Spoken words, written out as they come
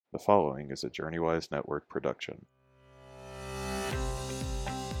The following is a JourneyWise Network production.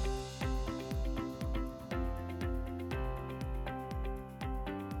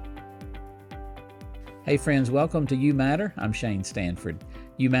 Hey friends, welcome to You Matter. I'm Shane Stanford.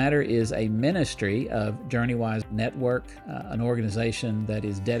 You Matter is a ministry of JourneyWise Network, an organization that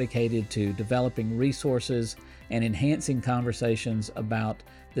is dedicated to developing resources and enhancing conversations about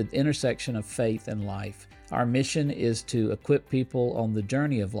the intersection of faith and life. Our mission is to equip people on the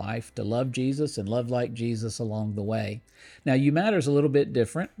journey of life to love Jesus and love like Jesus along the way. Now, You Matter is a little bit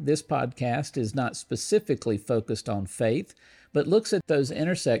different. This podcast is not specifically focused on faith, but looks at those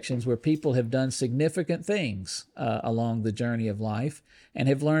intersections where people have done significant things along the journey of life and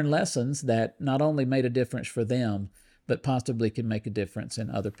have learned lessons that not only made a difference for them, but possibly can make a difference in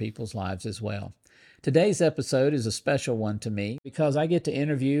other people's lives as well. Today's episode is a special one to me because I get to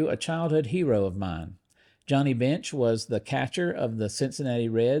interview a childhood hero of mine. Johnny Bench was the catcher of the Cincinnati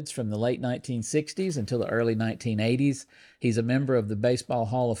Reds from the late 1960s until the early 1980s. He's a member of the Baseball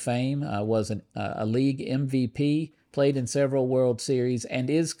Hall of Fame, was a league MVP, played in several World Series, and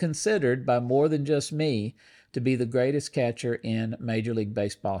is considered by more than just me to be the greatest catcher in Major League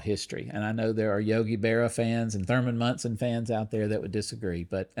Baseball history. And I know there are Yogi Berra fans and Thurman Munson fans out there that would disagree,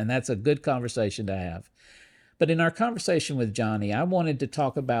 and that's a good conversation to have. But in our conversation with Johnny, I wanted to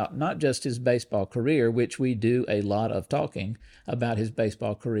talk about not just his baseball career, which we do a lot of talking about his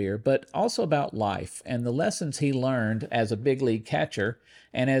baseball career, but also about life and the lessons he learned as a big league catcher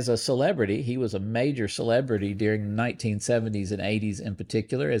and as a celebrity. He was a major celebrity during the 1970s and 80s in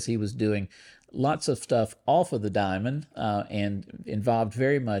particular, as he was doing lots of stuff off of the diamond and involved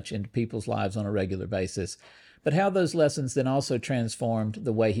very much into people's lives on a regular basis. But how those lessons then also transformed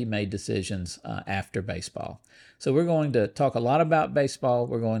the way he made decisions after baseball. So we're going to talk a lot about baseball.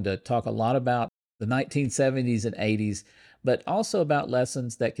 We're going to talk a lot about the 1970s and 80s, but also about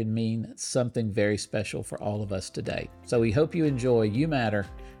lessons that can mean something very special for all of us today. So we hope you enjoy You Matter,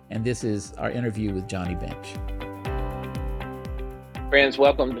 and this is our interview with Johnny Bench. Friends,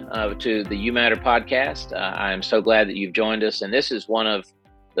 welcome to the You Matter podcast. I am so glad that you've joined us, and this is one of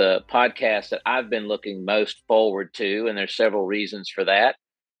the podcast that I've been looking most forward to, and there's several reasons for that.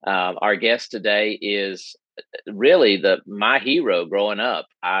 Our guest today is really my hero growing up.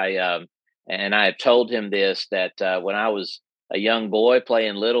 I have told him this, that when I was a young boy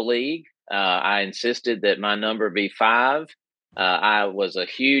playing Little League, I insisted that my number be 5. I was a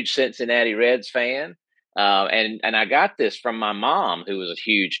huge Cincinnati Reds fan. And I got this from my mom, who was a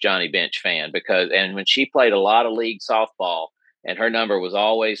huge Johnny Bench fan, and when she played a lot of league softball, and her number was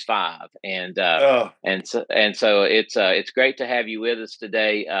always 5. And so it's great to have you with us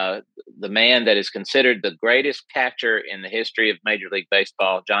today. The man that is considered the greatest catcher in the history of Major League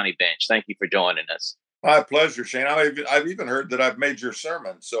Baseball, Johnny Bench. Thank you for joining us. My pleasure, Shane. I've even heard that I've made your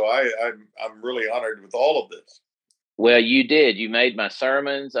sermon, so I'm really honored with all of this. Well, you did. You made my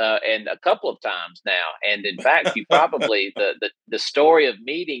sermons and a couple of times now. And in fact, you probably the story of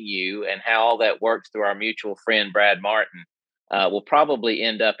meeting you and how all that works through our mutual friend, Brad Martin, will probably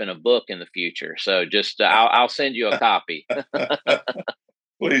end up in a book in the future. So just I'll send you a copy.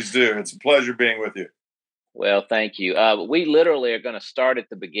 Please do. It's a pleasure being with you. Well, thank you. We literally are going to start at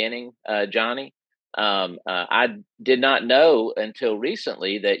the beginning, Johnny. I did not know until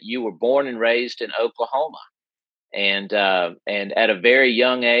recently that you were born and raised in Oklahoma. And at a very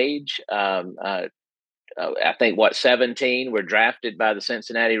young age, I think 17, were drafted by the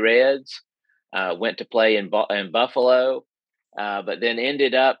Cincinnati Reds, went to play in Buffalo, but then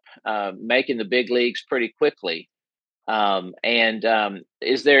ended up making the big leagues pretty quickly.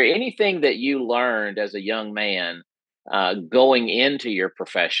 Is there anything that you learned as a young man going into your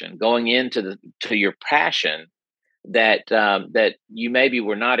profession, going into your passion, that you maybe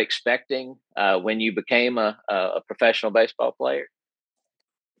were not expecting when you became a professional baseball player?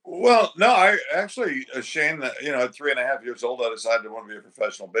 Well, no, I actually, Shane, at 3.5 years old, I decided I want to be a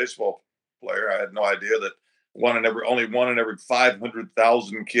professional baseball player. I had no idea that only one in every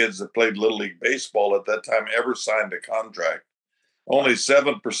 500,000 kids that played Little League Baseball at that time ever signed a contract. Only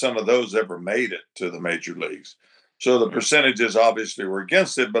 7% of those ever made it to the major leagues. So the percentages obviously were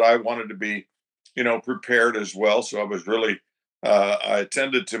against it, but I wanted to be, prepared as well. So I was really, I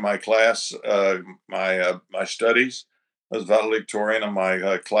attended to my class, my studies. I was valedictorian of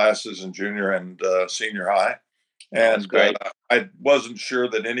my classes in junior and senior high. And I wasn't sure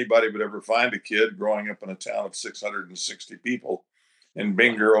that anybody would ever find a kid growing up in a town of 660 people in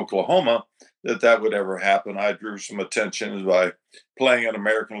Binger, Oklahoma, that would ever happen. I drew some attention by playing an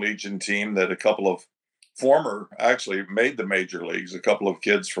American Legion team that a couple of actually made the major leagues. A couple of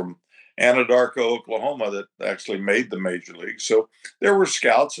kids from Anadarko, Oklahoma, that actually made the major league. So there were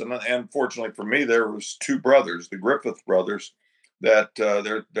scouts, and fortunately for me, there was two brothers, the Griffith brothers, that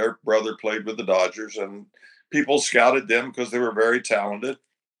their brother played with the Dodgers, and people scouted them because they were very talented.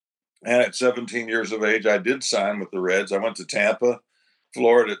 And at 17 years of age, I did sign with the Reds. I went to Tampa,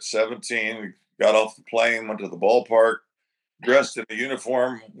 Florida at 17, got off the plane, went to the ballpark, dressed in a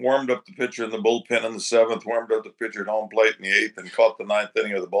uniform, warmed up the pitcher in the bullpen in the seventh, warmed up the pitcher at home plate in the eighth, and caught the ninth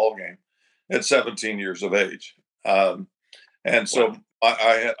inning of the ball game at 17 years of age. And so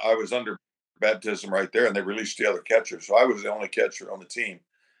Wow. I was under baptism right there, and they released the other catcher. So I was the only catcher on the team.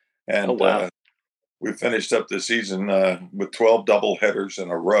 Oh, And wow. we finished up the season with 12 double headers in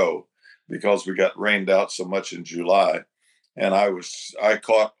a row because we got rained out so much in July. And I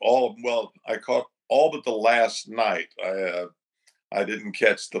caught all but the last night. I didn't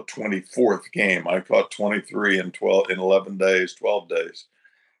catch the 24th game. I caught 23 in 11 days, 12 days.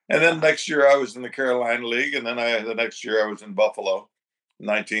 And then next year I was in the Carolina League, and then the next year I was in Buffalo,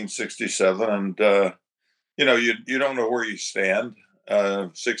 1967. And you don't know where you stand.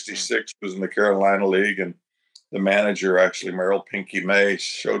 Mm. 66 was in the Carolina League, and the manager, actually Merrill Pinky May,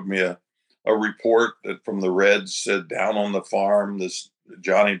 showed me a report that from the Reds said down on the farm, this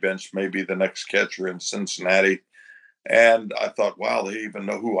Johnny Bench may be the next catcher in Cincinnati. And I thought, wow, they even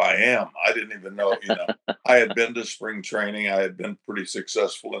know who I am. I didn't even know. I had been to spring training. I had been pretty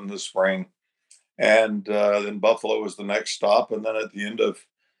successful in the spring. And then Buffalo was the next stop. And then at the end of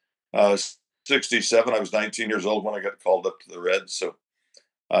uh, 67, I was 19 years old when I got called up to the Reds. So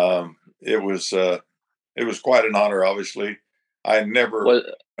um, it was quite an honor, obviously. I never Was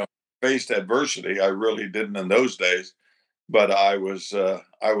faced adversity. I really didn't in those days, but I was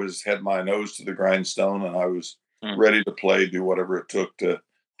had my nose to the grindstone, and I was mm. ready to play, do whatever it took to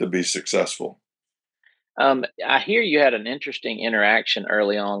be successful. I hear you had an interesting interaction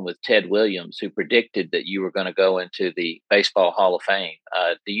early on with Ted Williams, who predicted that you were going to go into the Baseball Hall of Fame.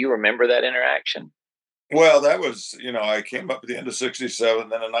 Do you remember that interaction? Well, that was, I came up at the end of 67.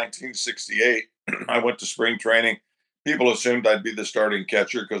 Then in 1968, I went to spring training. People assumed I'd be the starting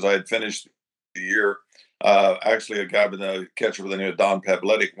catcher because I had finished the year. Actually, a guy with a catcher with the name of Don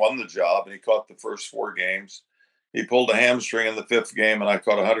Pavletic won the job, and he caught the first four games. He pulled a hamstring in the fifth game, and I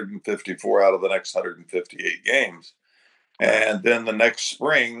caught 154 out of the next 158 games. Wow. And then the next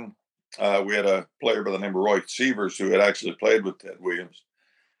spring, we had a player by the name of Roy Sievers who had actually played with Ted Williams.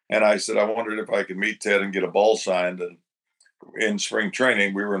 And I said, I wondered if I could meet Ted and get a ball signed. And in spring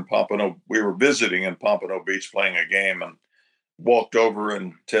training, we were visiting in Pompano Beach playing a game, and walked over,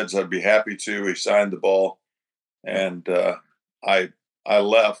 and Ted said I'd be happy to. He signed the ball, Mm. and I I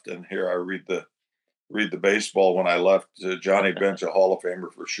left, and here I read the baseball when I left. Johnny Bench, a Hall of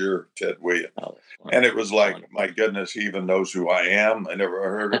Famer for sure, Ted Williams. Oh, that's And it was like, wonderful. my goodness, he even knows who I am. I never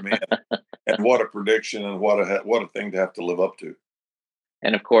heard of me, and what a prediction, and what a thing to have to live up to.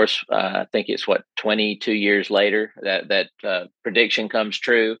 And of course, I think it's what 22 years later that prediction comes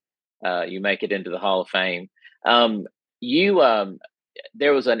true. You make it into the Hall of Fame. Um, you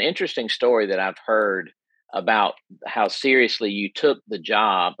There was an interesting story that I've heard about how seriously you took the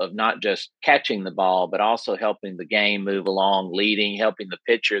job of not just catching the ball, but also helping the game move along, leading, helping the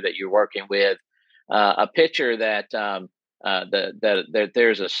pitcher that you're working with. A pitcher that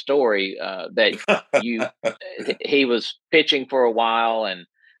there's a story that you he was pitching for a while, and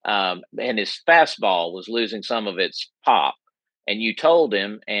his fastball was losing some of its pop, and you told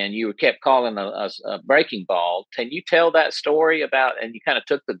him, and you kept calling a breaking ball. Can you tell that story about, and you kind of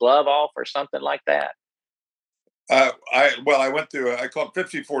took the glove off or something like that? I went through. I caught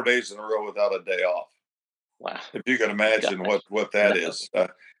 54 days in a row without a day off. Wow. If you can imagine Gosh. what that No. is.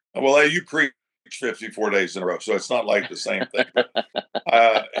 Well, you preach 54 days in a row, so it's not like the same thing. But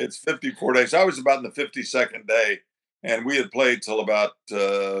it's 54 days. I was about in the 52nd day, and we had played till about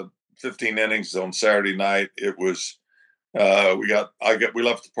 15 innings on Saturday night. It was we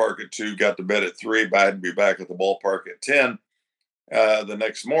left the park at 2, got to bed at 3, but I had to be back at the ballpark at 10 the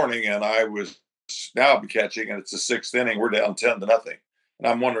next morning, and I was now I'll be catching, and it's the sixth inning. We're down 10-0, and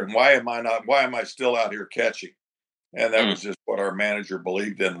I'm wondering, why am I still out here catching? And that Mm. was just what our manager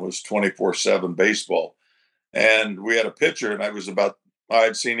believed in, was 24/7 baseball. And we had a pitcher, and I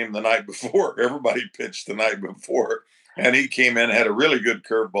had seen him the night before. Everybody pitched the night before, and he came in, had a really good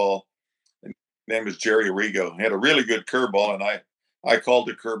curveball. His name is Jerry Arrigo. He had a really good curveball, and I called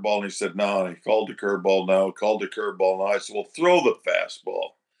the curveball, and he said no. And he called the curveball, no. Called the curveball, no. I said, well, throw the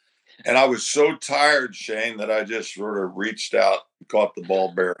fastball. And I was so tired, Shane, that I just sort of reached out, caught the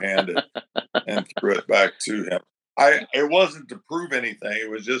ball barehanded, and threw it back to him. It wasn't to prove anything. It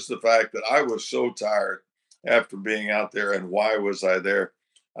was just the fact that I was so tired after being out there, and why was I there?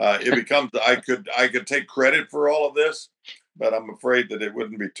 It becomes I could take credit for all of this, but I'm afraid that it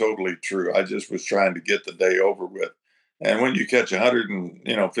wouldn't be totally true. I just was trying to get the day over with. And when you catch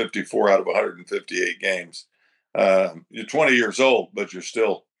 54 out of 158 games, you're 20 years old, but you're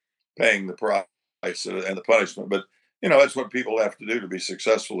still paying the price and the punishment. But that's what people have to do to be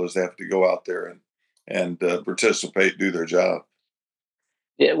successful, is they have to go out there and participate, do their job.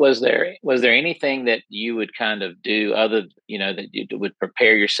 Was there anything that you would kind of do other, that you would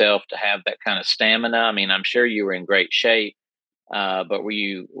prepare yourself to have that kind of stamina? I mean, I'm sure you were in great shape, but were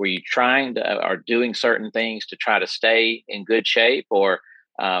you trying to or doing certain things to try to stay in good shape? Or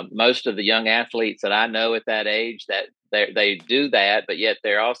most of the young athletes that I know at that age, that they do that, but yet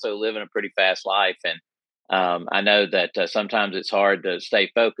they're also living a pretty fast life. And I know that sometimes it's hard to stay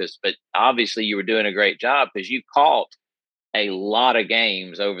focused, but obviously you were doing a great job because you caught a lot of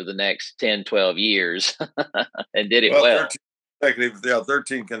games over the next 10, 12 years and did it Well, well.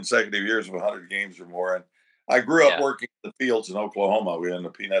 13 consecutive years of 100 games or more. And I grew up Yeah, working in the fields in Oklahoma. We were in the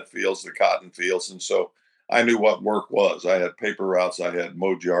peanut fields, the cotton fields. And so I knew what work was. I had paper routes, I had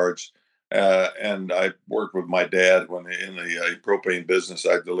mowed yards, and I worked with my dad when in the propane business.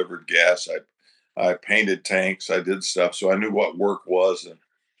 I delivered gas, I painted tanks, I did stuff. So I knew what work was and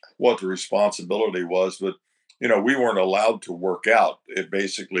what the responsibility was. But we weren't allowed to work out, it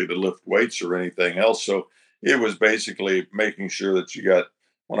basically, to lift weights or anything else. So it was basically making sure that you got.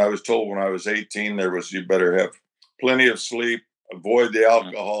 When I was told when I was 18, there was, you better have plenty of sleep, avoid the mm,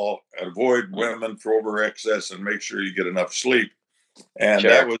 alcohol, avoid mm, women for over excess, and make sure you get enough sleep. And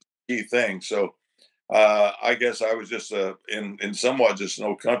that sure. was the key thing. So I guess I was just in somewhat just an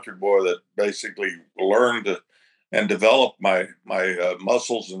old country boy that basically learned to, and developed my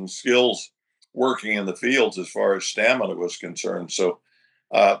muscles and skills working in the fields as far as stamina was concerned. So,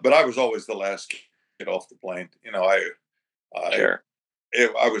 but I was always the last to get off the plane. I Sure.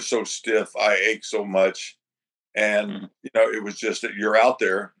 I was so stiff, I ached so much, and Mm, it was just that you're out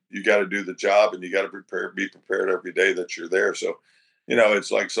there, you got to do the job, and you got to be prepared every day that you're there. So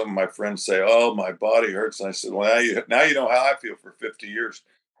it's like some of my friends say, "Oh, my body hurts," and I said, "Well, now you know how I feel for 50 years,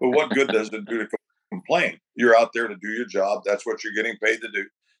 but what good does it do to complain? You're out there to do your job. That's what you're getting paid to do.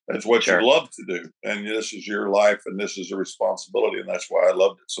 That's what you sure. love to do, and this is your life, and this is a responsibility, and that's why I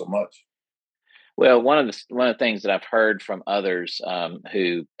loved it so much." Well, one of the things that I've heard from others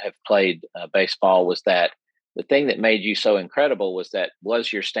who have played baseball was that the thing that made you so incredible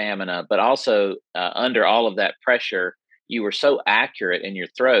was your stamina, but also under all of that pressure, you were so accurate in your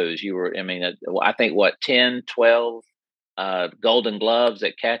throws. You were, I mean, I think what 10, 12 Golden Gloves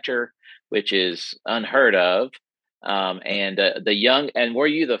at catcher, which is unheard of. And the young and were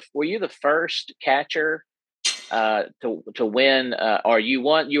you the first catcher to win, or you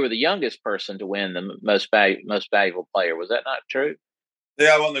were the youngest person to win the most valuable player. Was that not true?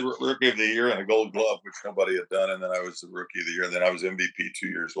 Yeah, I won the Rookie of the Year and a Gold Glove, which nobody had done, and then I was the Rookie of the Year, and then I was MVP 2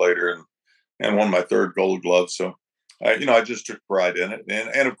 years later, and won my third Gold Glove. So, I just took pride in it,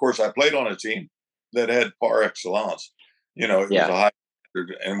 and of course, I played on a team that had par excellence. It was Yeah, a high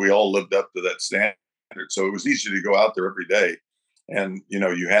standard, and we all lived up to that standard. So it was easy to go out there every day, and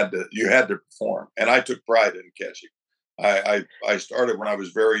you had to perform. And I took pride in catching. I started when I was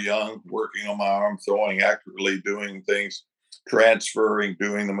very young, working on my arm, throwing accurately, doing things, transferring,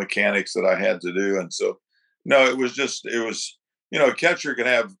 doing the mechanics that I had to do. And so, no, a catcher can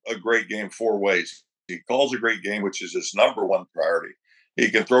have a great game four ways. He calls a great game, which is his number one priority.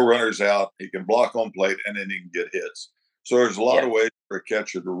 He can throw runners out, he can block home plate, and then he can get hits. So there's a lot yeah. of ways for a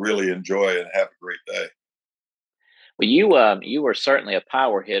catcher to really enjoy and have a great day. Well, you were certainly a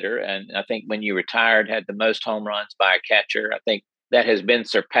power hitter, and I think when you retired, had the most home runs by a catcher. I think that has been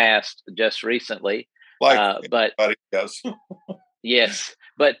surpassed just recently. Like But anybody does. yes,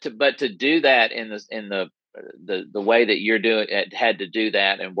 but to do that in the way that you're doing it, had to do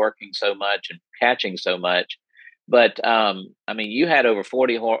that and working so much and catching so much. But I mean, you had over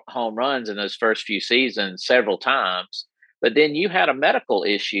 40 home runs in those first few seasons several times. But then you had a medical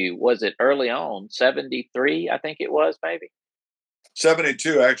issue. Was it early on? 73, I think it was, maybe.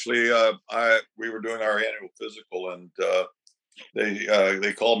 72, actually. We were doing our annual physical, and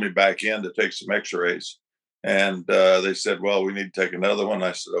they called me back in to take some X-rays, and they said, "Well, we need to take another one."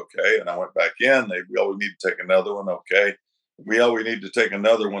 I said, "Okay," and I went back in. "Well, we need to take another one." "Okay." We need to take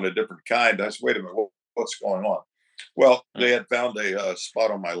another one, a different kind." I said, "Wait a minute, what's going on?" Well, Mm, they had found a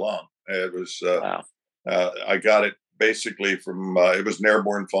spot on my lung. It was wow. I got it basically from it was an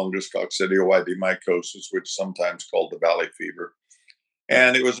airborne fungus, coccidioidomycosis, which is sometimes called the valley fever, Mm,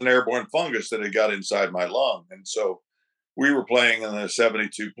 and it was an airborne fungus that had got inside my lung. And so we were playing in the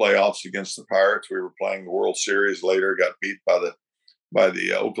 72 playoffs against the Pirates. We were playing the World Series later, got beat by the by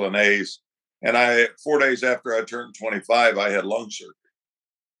the Oakland A's. And 4 days after I turned 25, I had lung surgery.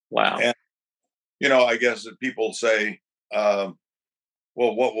 Wow. And, I guess that people say, well,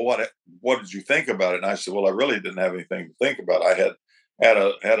 what did you think about it? And I said, well, I really didn't have anything to think about. I had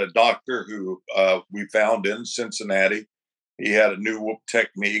a doctor who we found in Cincinnati. He had a new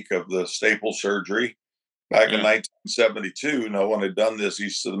technique of the staple surgery. Back in 1972, no one had done this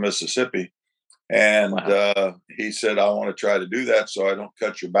east of the Mississippi. And Wow. he said, I want to try to do that so I don't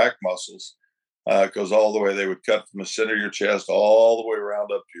cut your back muscles. Because all the way they would cut from the center of your chest all the way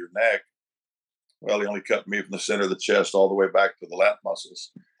around up to your neck. Well, he only cut me from the center of the chest all the way back to the lat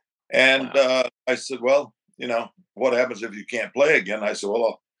muscles. And Wow. I said, well, what happens if you can't play again? I said,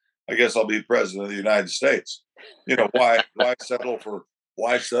 well, I guess I'll be president of the United States. Why settle for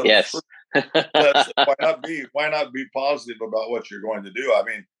why settle for Yes. less? Why not be positive about what you're going to do? I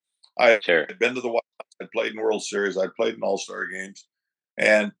mean, I Sure. had been to the White House, I played in World Series, I played in All-Star games.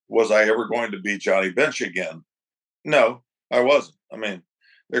 And was I ever going to be Johnny Bench again? No, I wasn't. I mean,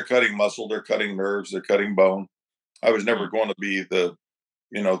 they're cutting muscle, they're cutting nerves, they're cutting bone. I was never Mm, going to be the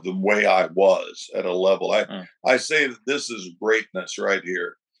way I was at a level. mm. I say that this is greatness right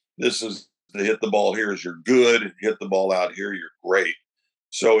here. This is to hit the ball here is you're good, hit the ball out here, you're great.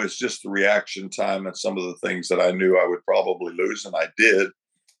 So it's just the reaction time and some of the things that I knew I would probably lose, and I did.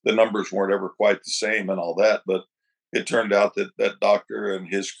 The numbers weren't ever quite the same and all that, but it turned out that that doctor and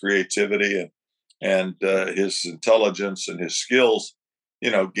his creativity and his intelligence and his skills,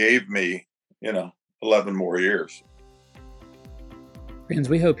 gave me, 11 more years. Friends,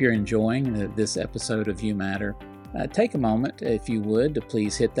 we hope you're enjoying this episode of You Matter. Take a moment, if you would, to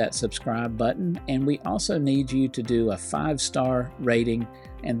please hit that subscribe button. And we also need you to do a 5-star rating.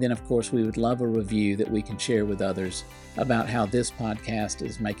 And then, of course, we would love a review that we can share with others about how this podcast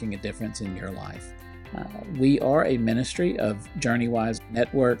is making a difference in your life. We are a ministry of JourneyWise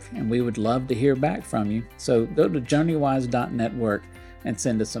Network, and we would love to hear back from you. So go to journeywise.network and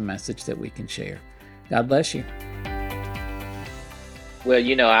send us a message that we can share. God bless you. Well,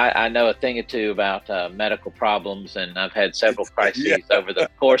 I know a thing or two about medical problems, and I've had several Yeah. crises over the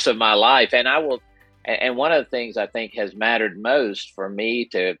course of my life. And and one of the things I think has mattered most for me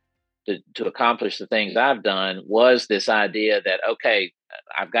to accomplish the things I've done was this idea that, okay,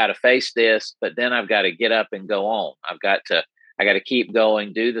 I've got to face this, but then I've got to get up and go on. I got to keep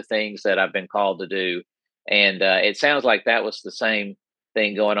going, do the things that I've been called to do. And it sounds like that was the same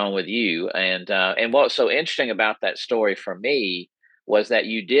thing going on with you. And what's so interesting about that story for me was that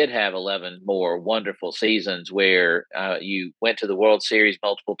you did have 11 more wonderful seasons where you went to the World Series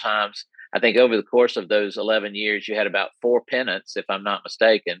multiple times. I think over the course of those 11 years, you had about 4 pennants, if I'm not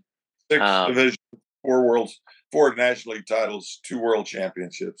mistaken. Six Um, division, 4 National League titles, 2 world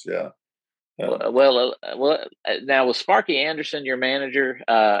championships. Yeah. Yeah. now was Sparky Anderson your manager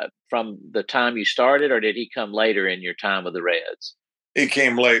from the time you started, or did he come later in your time with the Reds? He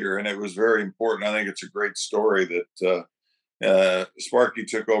came later, and it was very important. I think it's a great story that Sparky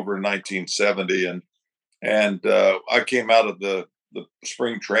took over in 1970, and I came out of the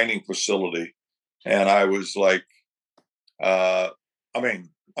spring training facility, and I was like, I mean,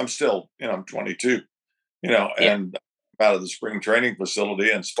 I'm still, I'm 22, Yeah. and I'm out of the spring training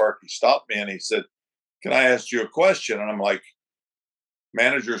facility, and Sparky stopped me and he said, "Can I ask you a question?" And I'm like,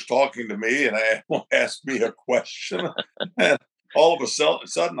 "Manager's talking to me, and I will ask me a question." And all of a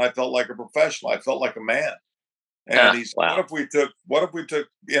sudden, I felt like a professional. I felt like a man. And he said, Wow. what if we took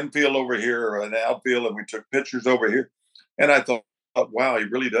infield over here or an outfield and we took pitchers over here? And I thought, wow, he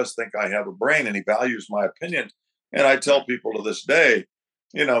really does think I have a brain and he values my opinion. And I tell people to this day,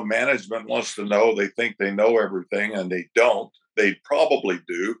 management wants to know, they think they know everything and they don't. They probably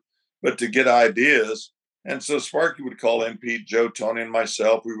do, but to get ideas. And so Sparky would call in Pete, Joe, Tony, and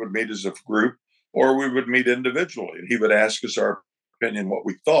myself. We would meet as a group or we would meet individually. And he would ask us our opinion, what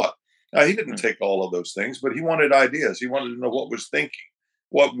we thought. Now, he didn't Mm, take all of those things, but he wanted ideas. He wanted to know what was thinking,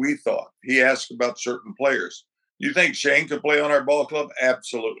 what we thought. He asked about certain players. You think Shane could play on our ball club?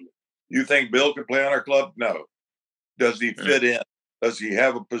 Absolutely. You think Bill could play on our club? No. Does he mm, fit in? Does he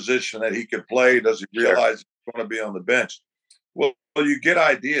have a position that he could play? Does he sure. realize he's going to be on the bench? Well, you get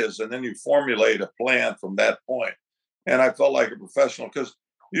ideas and then you formulate a plan from that point. And I felt like a professional because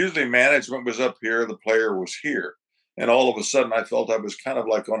usually management was up here, the player was here. And all of a sudden, I felt I was kind of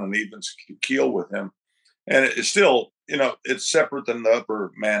like on an even keel with him. And it's still, it's separate than the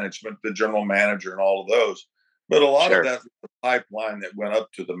upper management, the general manager, and all of those. But a lot of Sure. that was the pipeline that went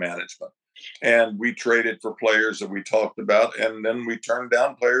up to the management. And we traded for players that we talked about, and then we turned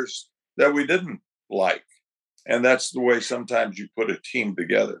down players that we didn't like. And that's the way sometimes you put a team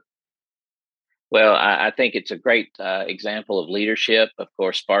together. Well, I think it's a great example of leadership. Of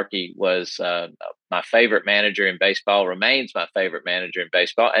course, Sparky was my favorite manager in baseball, remains my favorite manager in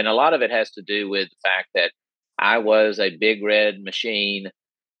baseball. And a lot of it has to do with the fact that I was a Big Red Machine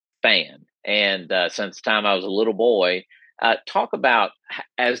fan. And since the time I was a little boy, talk about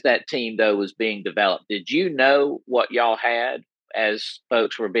as that team, though, was being developed, did you know what y'all had as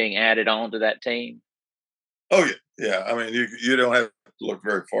folks were being added on to that team? Oh yeah, yeah. I mean, you don't have to look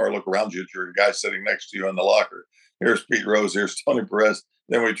very far. Look around you at your guy sitting next to you in the locker. Here's Pete Rose. Here's Tony Perez.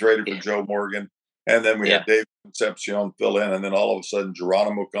 Then we traded for Yeah. Joe Morgan, and then we Yeah. had Dave Concepcion fill in, and then all of a sudden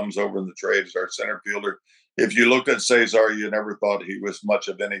Geronimo comes over in the trade as our center fielder. If you looked at Cesar, you never thought he was much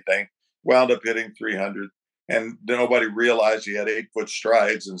of anything. Wound up hitting 300, and nobody realized he had 8-foot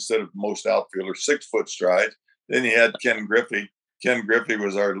strides instead of most outfielders 6-foot strides. Then you had Ken Griffey. Ken Griffey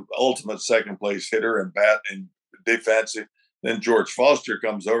was our ultimate second place hitter and bat and defensive. Then George Foster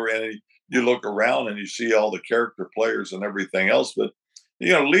comes over, and you look around and you see all the character players and everything else. But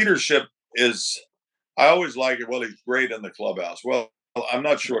leadership is. I always like it. Well, he's great in the clubhouse. Well, I'm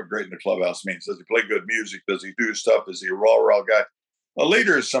not sure what great in the clubhouse means. Does he play good music? Does he do stuff? Is he a raw guy? A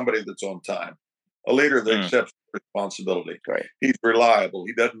leader is somebody that's on time. A leader that accepts responsibility. Great. He's reliable.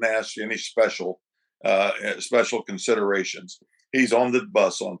 He doesn't ask you any special considerations. He's on the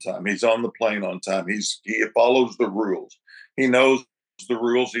bus on time. He's on the plane on time. He follows the rules. He knows the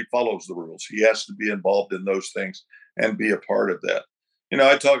rules. He follows the rules. He has to be involved in those things and be a part of that.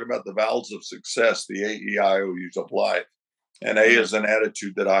 I talk about the vowels of success, the AEIOUs of life. And A is an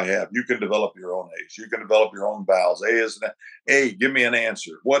attitude that I have. You can develop your own A's. You can develop your own vowels. A is A. Give me an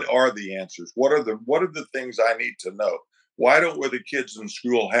answer. What are the answers? What are the things I need to know? Why don't the kids in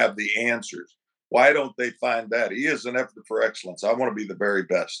school have the answers? Why don't they find that? E is an effort for excellence. I want to be the very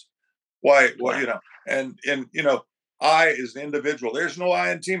best. Why? Well, and I is an individual. There's no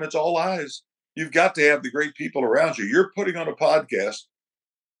I in team. It's all I's. You've got to have the great people around you. You're putting on a podcast.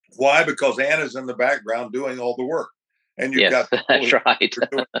 Why? Because Anna's in the background doing all the work. And you've got that's right.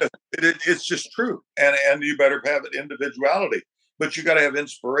 It's just true. And you better have individuality, but you got to have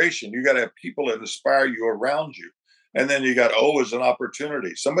inspiration. You got to have people that inspire you around you. And then you got O as an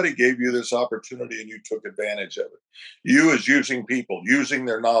opportunity. Somebody gave you this opportunity and you took advantage of it. U is using people, using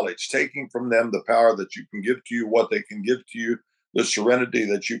their knowledge, taking from them the power that you can give to you, what they can give to you, the serenity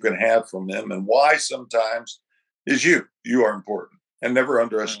that you can have from them. And why sometimes is you. You are important. And never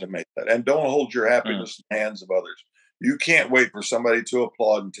underestimate that. And don't hold your happiness in the hands of others. You can't wait for somebody to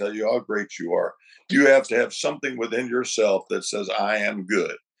applaud and tell you how great you are. You have to have something within yourself that says, I am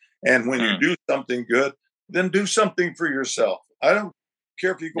good. And when you do something good, then do something for yourself. I don't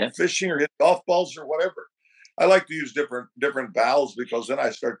care if you go fishing or hit golf balls or whatever. I like to use different vowels because then I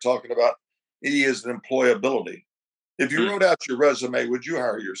start talking about E is employability. If you wrote out your resume, would you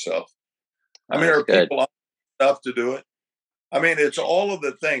hire yourself? I mean, are people enough to do it? I mean, it's all of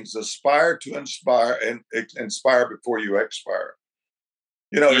the things. Aspire to inspire and inspire before you expire.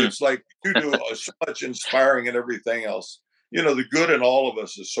 It's like you do so much inspiring and everything else. The good in all of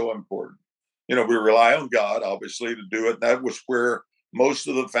us is so important. We rely on God, obviously, to do it. And that was where most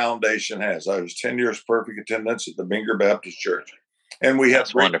of the foundation has. I was 10 years perfect attendance at the Binger Baptist Church. And we have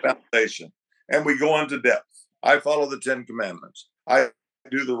great foundation. And we go into depth. I follow the 10 commandments. I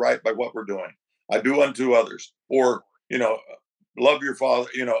do the right by what we're doing. I do unto others. Or, love your father,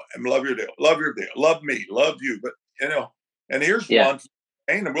 and love your deal, love me, love you. But, and here's one,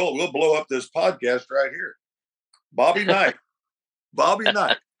 and we'll blow up this podcast right here. Bobby Knight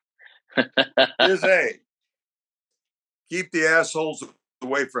is keep the assholes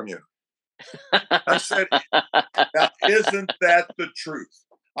away from you. I said, now, isn't that the truth?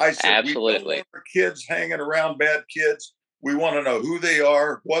 I said, absolutely. We don't want our kids hanging around bad kids. We want to know who they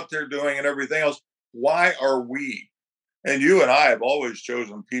are, what they're doing, and everything else. Why are we? And you and I have always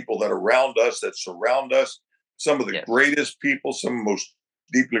chosen people that are around us, that surround us. Some of the greatest people, some of the most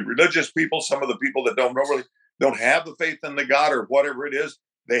deeply religious people, some of the people that don't have the faith in the God or whatever it is.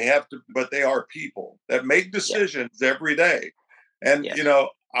 They have to, but they are people that make decisions every day. And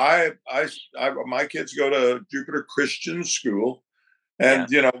my kids go to Jupiter Christian School, and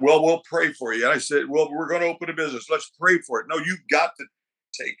we'll pray for you. And I said, well, we're going to open a business. Let's pray for it. No, you've got to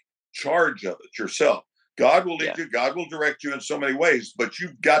take charge of it yourself. God will lead you. God will direct you in so many ways, but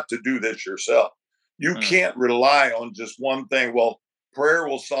you've got to do this yourself. You can't rely on just one thing. Well, prayer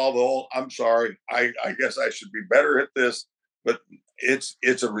will solve all. I'm sorry. I guess I should be better at this, but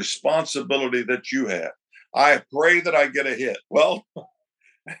it's a responsibility that you have. I pray that I get a hit. Well,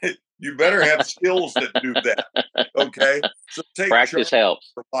 you better have skills that do that. Okay. So take practice charge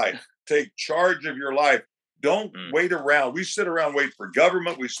helps. of your life. Take charge of your life. Don't Mm. wait around. We sit around, wait for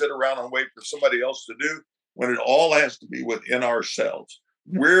government. We sit around and wait for somebody else to do, when it all has to be within ourselves.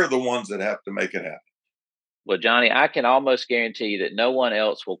 We're the ones that have to make it happen. Well, Johnny, I can almost guarantee you that no one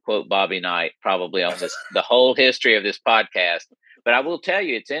else will quote Bobby Knight probably on the whole history of this podcast. But I will tell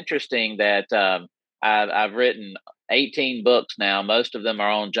you, it's interesting that I've written 18 books now. Most of them are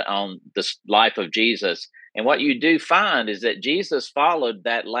on the life of Jesus. And what you do find is that Jesus followed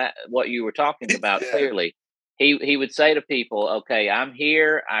that what you were talking about Yeah. clearly. He would say to people, "Okay, I'm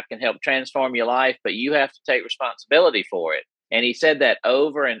here. I can help transform your life, but you have to take responsibility for it." And he said that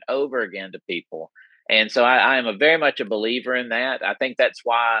over and over again to people. And so I am very much a believer in that. I think that's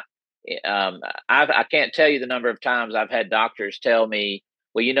why I can't tell you the number of times I've had doctors tell me,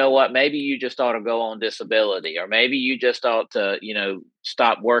 well, you know what, maybe you just ought to go on disability, or maybe you just ought to,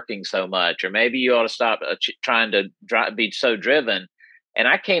 stop working so much, or maybe you ought to stop trying to be so driven. And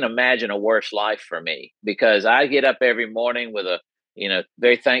I can't imagine a worse life for me, because I get up every morning with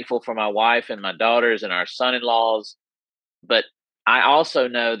very thankful for my wife and my daughters and our son-in-laws. But I also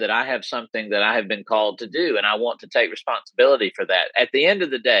know that I have something that I have been called to do, and I want to take responsibility for that. At the end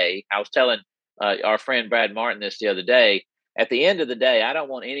of the day, I was telling our friend Brad Martin this the other day. At the end of the day, I don't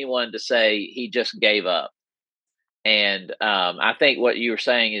want anyone to say he just gave up. And I think what you were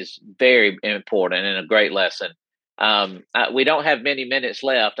saying is very important and a great lesson. We don't have many minutes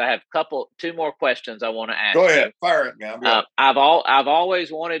left. I have two more questions I want to Go ask ahead, you. fire it, man. I've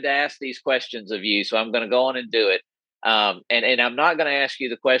always wanted to ask these questions of you, so I'm going to go on and do it. And I'm not going to ask you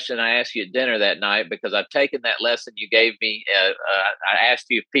the question I asked you at dinner that night, because I've taken that lesson you gave me. I asked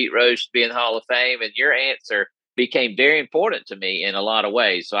you if Pete Rose should be in the Hall of Fame, and your answer became very important to me in a lot of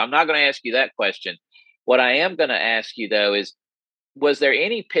ways. So I'm not going to ask you that question. What I am going to ask you, though, is, was there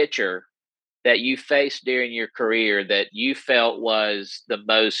any pitcher that you faced during your career that you felt was the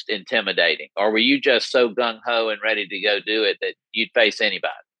most intimidating? Or were you just so gung ho and ready to go do it that you'd face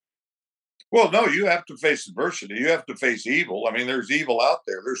anybody? Well, no, you have to face adversity. You have to face evil. I mean, there's evil out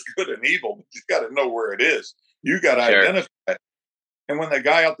there. There's good and evil, but you got to know where it is. You got to Sure. identify it. And when the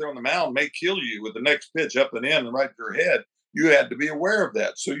guy out there on the mound may kill you with the next pitch up and in and right to your head, you had to be aware of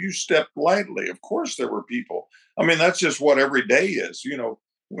that. So you stepped lightly. Of course, there were people. I mean, that's just what every day is.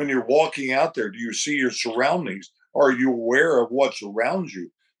 When you're walking out there, do you see your surroundings? Are you aware of what's around you?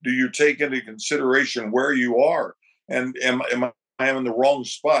 Do you take into consideration where you are? And am I in the wrong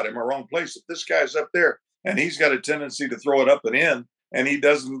spot? Am I wrong place? If this guy's up there and he's got a tendency to throw it up and in, and he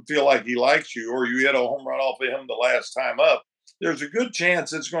doesn't feel like he likes you, or you hit a home run off of him the last time up, there's a good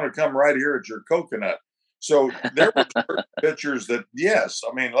chance it's going to come right here at your coconut. So there were certain pitchers that, yes,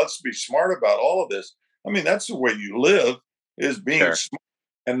 I mean, let's be smart about all of this. I mean, that's the way you live, is being Sure. smart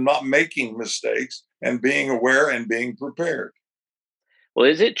and not making mistakes and being aware and being prepared. Well,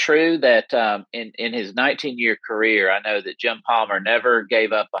 is it true that in his 19-year career, I know that Jim Palmer never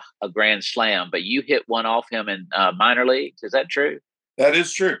gave up a grand slam, but you hit one off him in minor leagues? Is that true? That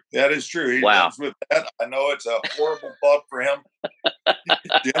is true. That is true. He Wow. lives with that. I know it's a horrible thought for him.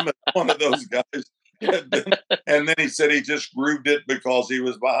 Jim is one of those guys. And then he said he just grooved it because he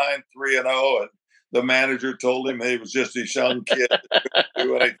was behind 3-0, and the manager told him he was just a young kid that couldn't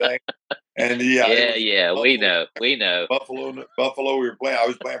do anything. And Yeah, we Buffalo. know. Buffalo. We were playing. I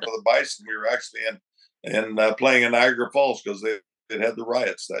was playing for the Bison. We were actually in playing in Niagara Falls because they had the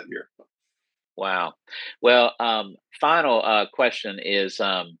riots that year. Wow. Well, final question is,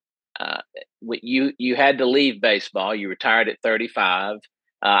 you had to leave baseball. You retired at 35.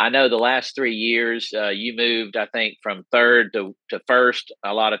 I know the last 3 years you moved, I think, from third to first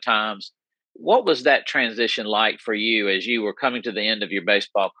a lot of times. What was that transition like for you as you were coming to the end of your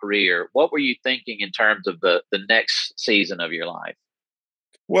baseball career? What were you thinking in terms of the next season of your life?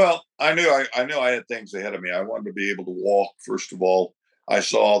 Well, I knew I had things ahead of me. I wanted to be able to walk, first of all. I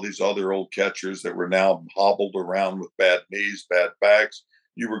saw these other old catchers that were now hobbled around with bad knees, bad backs.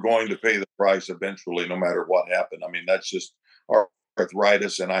 You were going to pay the price eventually, no matter what happened. I mean, that's just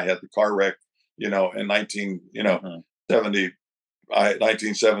arthritis. And I had the car wreck, in 70,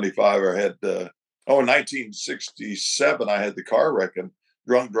 1975. I had, 1967, I had the car wreck and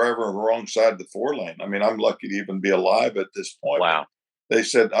drunk driver on the wrong side of the 4 lane. I mean, I'm lucky to even be alive at this point. Wow. They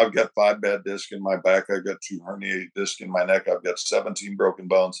said, I've got 5 bad discs in my back. I've got 2 herniated discs in my neck. I've got 17 broken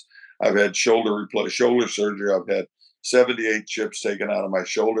bones. I've had shoulder surgery. I've had 78 chips taken out of my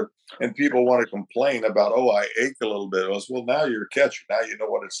shoulder. And people want to complain about, I ache a little bit. I was, well, now you're a catcher. Now you know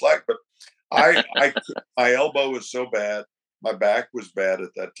what it's like. But my elbow was so bad. My back was bad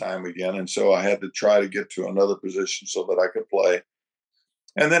at that time again. And so I had to try to get to another position so that I could play.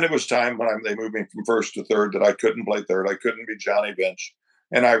 And then it was time when they moved me from first to third that I couldn't play third. I couldn't be Johnny Bench.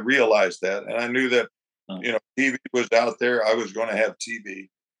 And I realized that. And I knew that TV was out there. I was going to have TV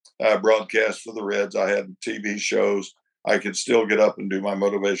broadcast for the Reds. I had TV shows. I could still get up and do my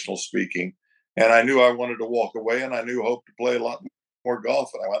motivational speaking. And I knew I wanted to walk away, and I knew hope to play a lot more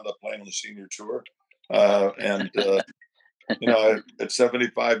golf. And I wound up playing on the senior tour. At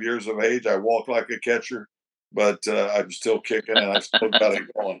 75 years of age, I walk like a catcher, but I'm still kicking, and I've still got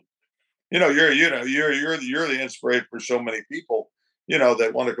it going. You're the inspiration for so many people,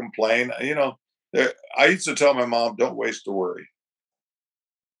 that want to complain. I used to tell my mom, don't waste a worry.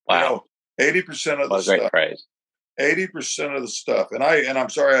 Wow. 80% of the Great stuff, phrase. 80% of the stuff, and I'm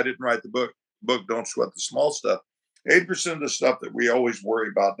sorry I didn't write the book, Don't Sweat the Small Stuff. 80% of the stuff that we always worry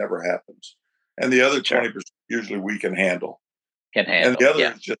about never happens. And the other 20% usually we can handle. And the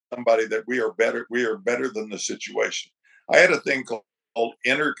other is just somebody that we are better than the situation. I had a thing called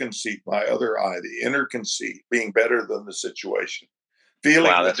inner conceit, my other eye, the inner conceit, being better than the situation.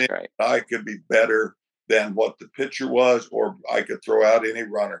 Feeling that I could be better than what the pitcher was, or I could throw out any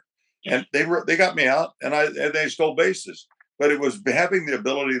runner. And they got me out, and they stole bases. But it was having the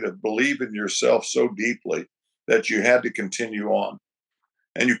ability to believe in yourself so deeply that you had to continue on.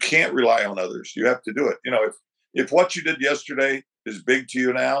 And you can't rely on others. You have to do it. If what you did yesterday is big to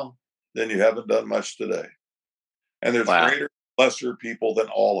you now, then you haven't done much today. And there's greater, lesser people than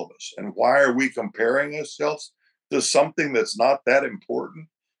all of us. And why are we comparing ourselves to something that's not that important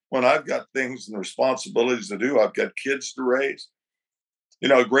when I've got things and responsibilities to do? I've got kids to raise.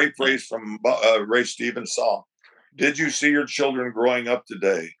 A great phrase from Ray Stevens' song. Did you see your children growing up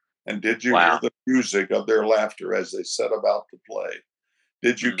today? And did you hear the music of their laughter as they set about to play?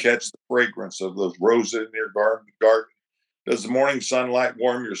 Did you catch the fragrance of those roses in your garden? Does the morning sunlight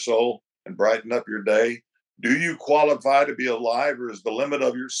warm your soul and brighten up your day? Do you qualify to be alive, or is the limit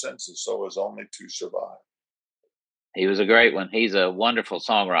of your senses so as only to survive? He was a great one. He's a wonderful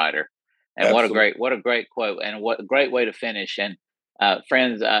songwriter. And Absolutely. what a great quote, and what a great way to finish. And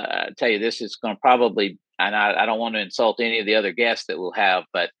friends, I tell you, this is going to probably, and I don't want to insult any of the other guests that we'll have,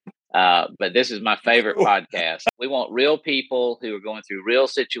 but this is my favorite podcast. We want real people who are going through real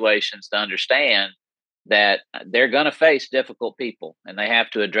situations to understand that they're going to face difficult people, and they have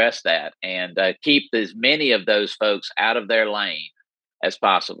to address that and keep as many of those folks out of their lane as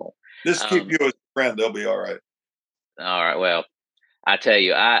possible. Just keep you as a friend. They'll be all right. All right. Well, I tell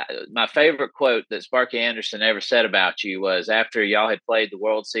you, my favorite quote that Sparky Anderson ever said about you was after y'all had played the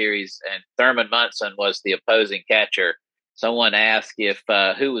World Series and Thurman Munson was the opposing catcher. Someone asked if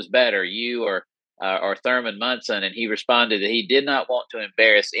who was better, you or Thurman Munson, and he responded that he did not want to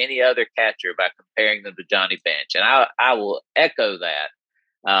embarrass any other catcher by comparing them to Johnny Bench. And I will echo that.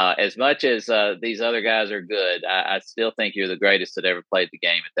 As much as these other guys are good, I still think you're the greatest that ever played the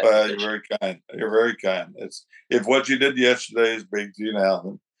game at that position. You're very kind. You're very kind. If what you did yesterday is big to you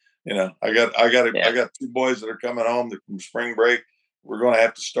now, then I got two boys that are coming home from spring break. We're going to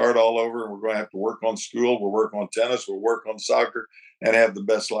have to start all over, and we're going to have to work on school. We'll work on tennis. We'll work on soccer, and have the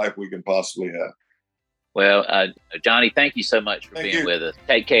best life we can possibly have. Well, Johnny, thank you so much for being with us.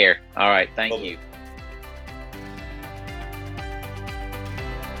 Take care. All right. Thank you.